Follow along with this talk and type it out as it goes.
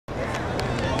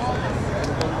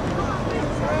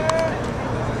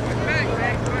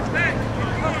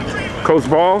Coach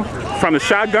ball from the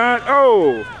shotgun.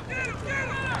 Oh!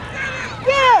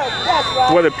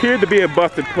 What appeared to be a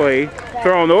busted play,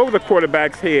 thrown over the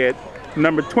quarterback's head.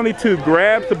 Number 22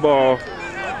 grabs the ball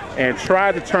and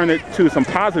tried to turn it to some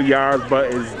positive yards,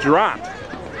 but is dropped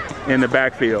in the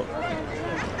backfield.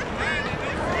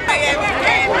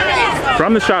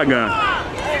 From the shotgun.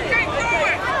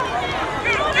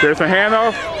 There's a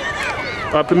handoff.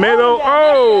 Up the middle.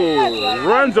 Oh!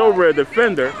 Runs over a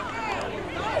defender.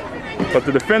 But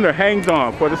the defender hangs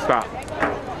on for the stop.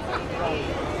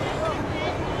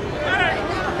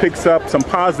 Picks up some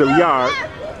positive yards.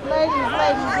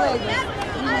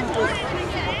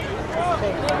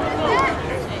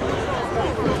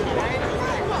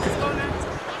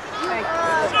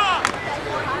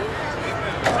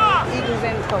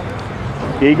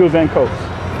 Eagles and Colts.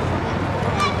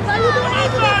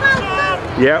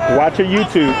 Yep, watch your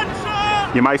YouTube.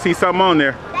 You might see something on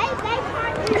there.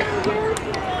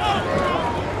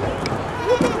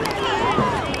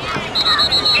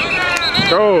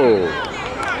 Oh.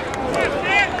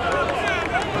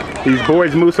 These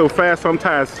boys move so fast,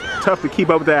 sometimes it's tough to keep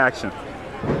up with the action.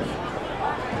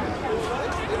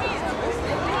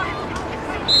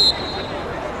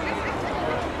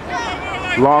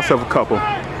 Loss of a couple.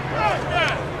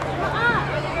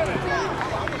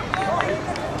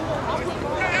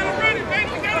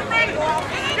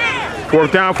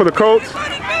 Fourth down for the Colts.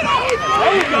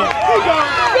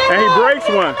 And he breaks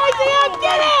one.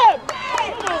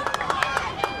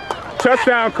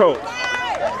 Touchdown, Colts.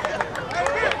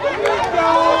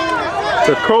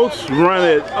 The Colts run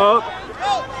it up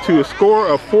to a score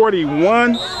of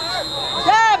 41. Dive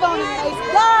on him,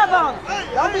 Mace. Dive on him.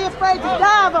 Don't be afraid to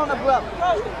dive on the brother.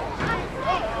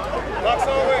 Box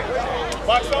over.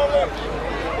 Box over.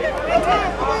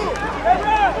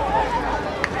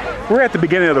 We're at the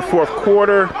beginning of the fourth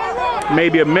quarter,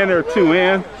 maybe a minute or two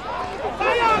in,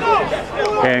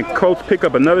 and Colts pick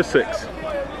up another 6.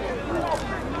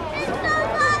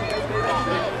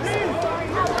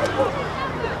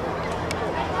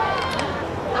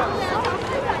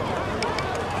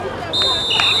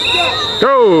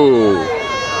 Oh,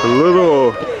 a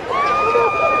little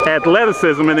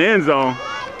athleticism in the end zone.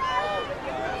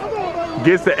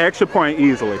 Gets the extra point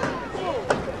easily.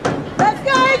 Let's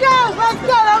go, Eagles! Let's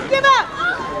go! Don't give up!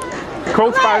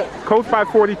 Colts by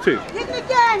 42. Get in the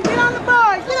game! Get on the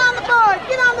board! Get on the board!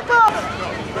 Get on the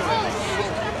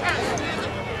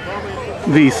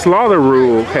board! The slaughter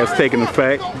rule has taken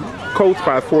effect. Colts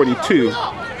by 42.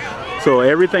 So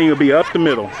everything will be up the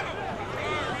middle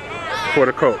for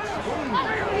the Colts.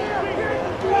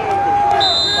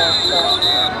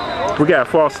 We got a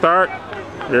false start.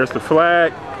 There's the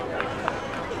flag.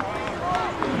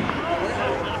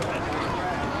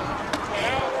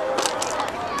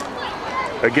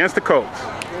 Against the Colts.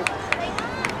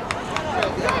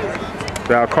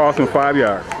 That'll cost them 5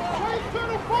 yards.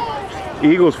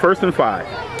 Eagles 1st and 5.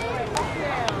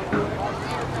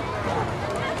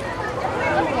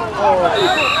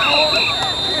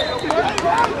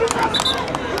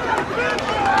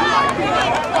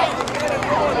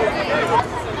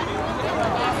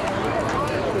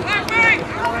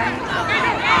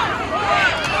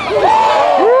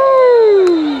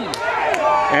 Woo!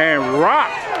 And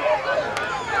rocked.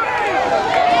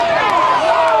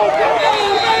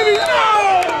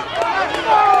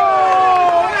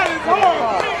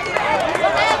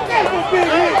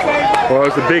 Well,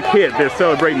 it's a big hit. They're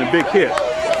celebrating a big hit.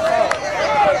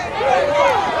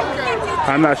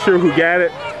 I'm not sure who got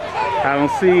it. I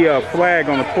don't see a flag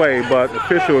on the play, but the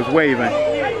official is waving.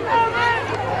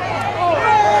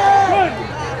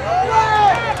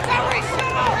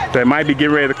 They might be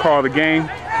getting ready to call the game.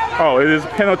 Oh, it is a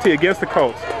penalty against the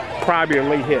Colts. Probably a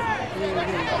late hit.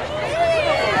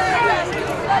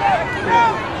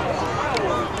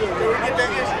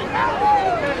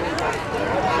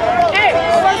 Hey,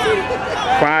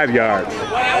 5 yards.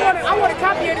 I want a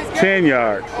copy of this. 10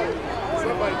 yards.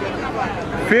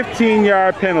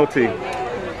 15-yard penalty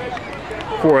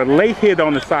for a late hit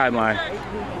on the sideline.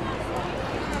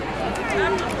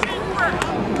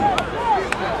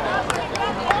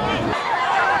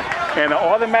 And an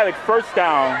automatic first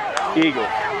down, Eagles.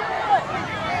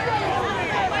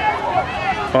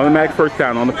 Automatic first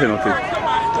down on the penalty.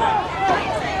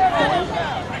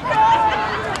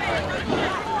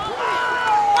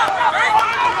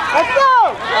 Let's go!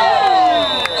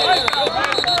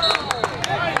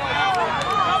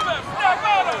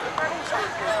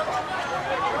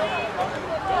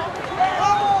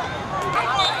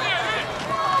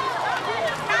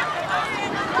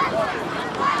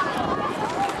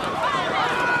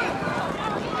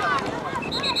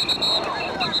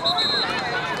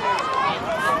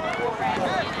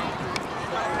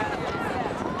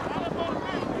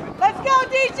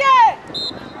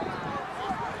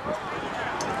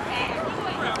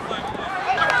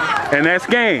 And that's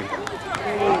game.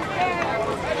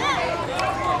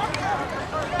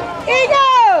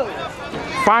 Eagles!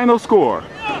 Final score.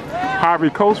 Harvey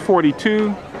Colts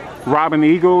 42, Robin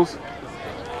Eagles.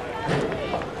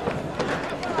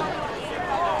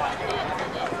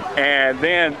 And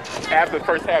then after the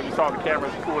first half, you saw the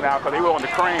cameras pulled out because they were on the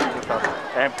cranes and stuff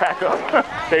and pack up.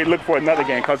 They look for another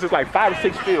game because it's like 5 or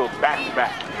 6 fields back to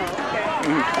back.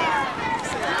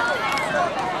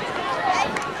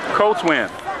 Colts win.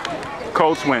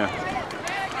 Colts win.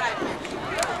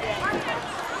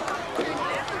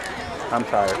 I'm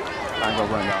tired. I ain't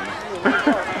gonna run down there.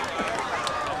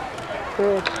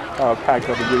 Packed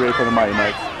up and get ready for the Mighty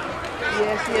Knights.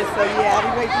 Yes, so yeah, I'll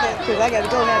be waiting for that because I got to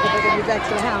go now because I got to get back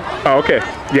to the house. Oh, okay.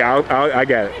 Yeah, I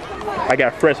got it. I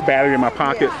got fresh battery in my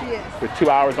pocket Yes. with 2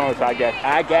 hours on it, so I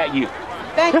got you.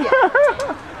 Thank you.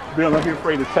 Bill, don't be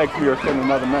afraid to text me or send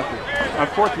another message.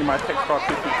 Unfortunately, my text cost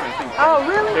 50 cents. Oh,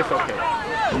 really? It's okay.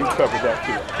 You covered that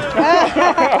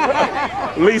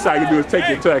too. Least I can do is take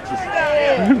your texts.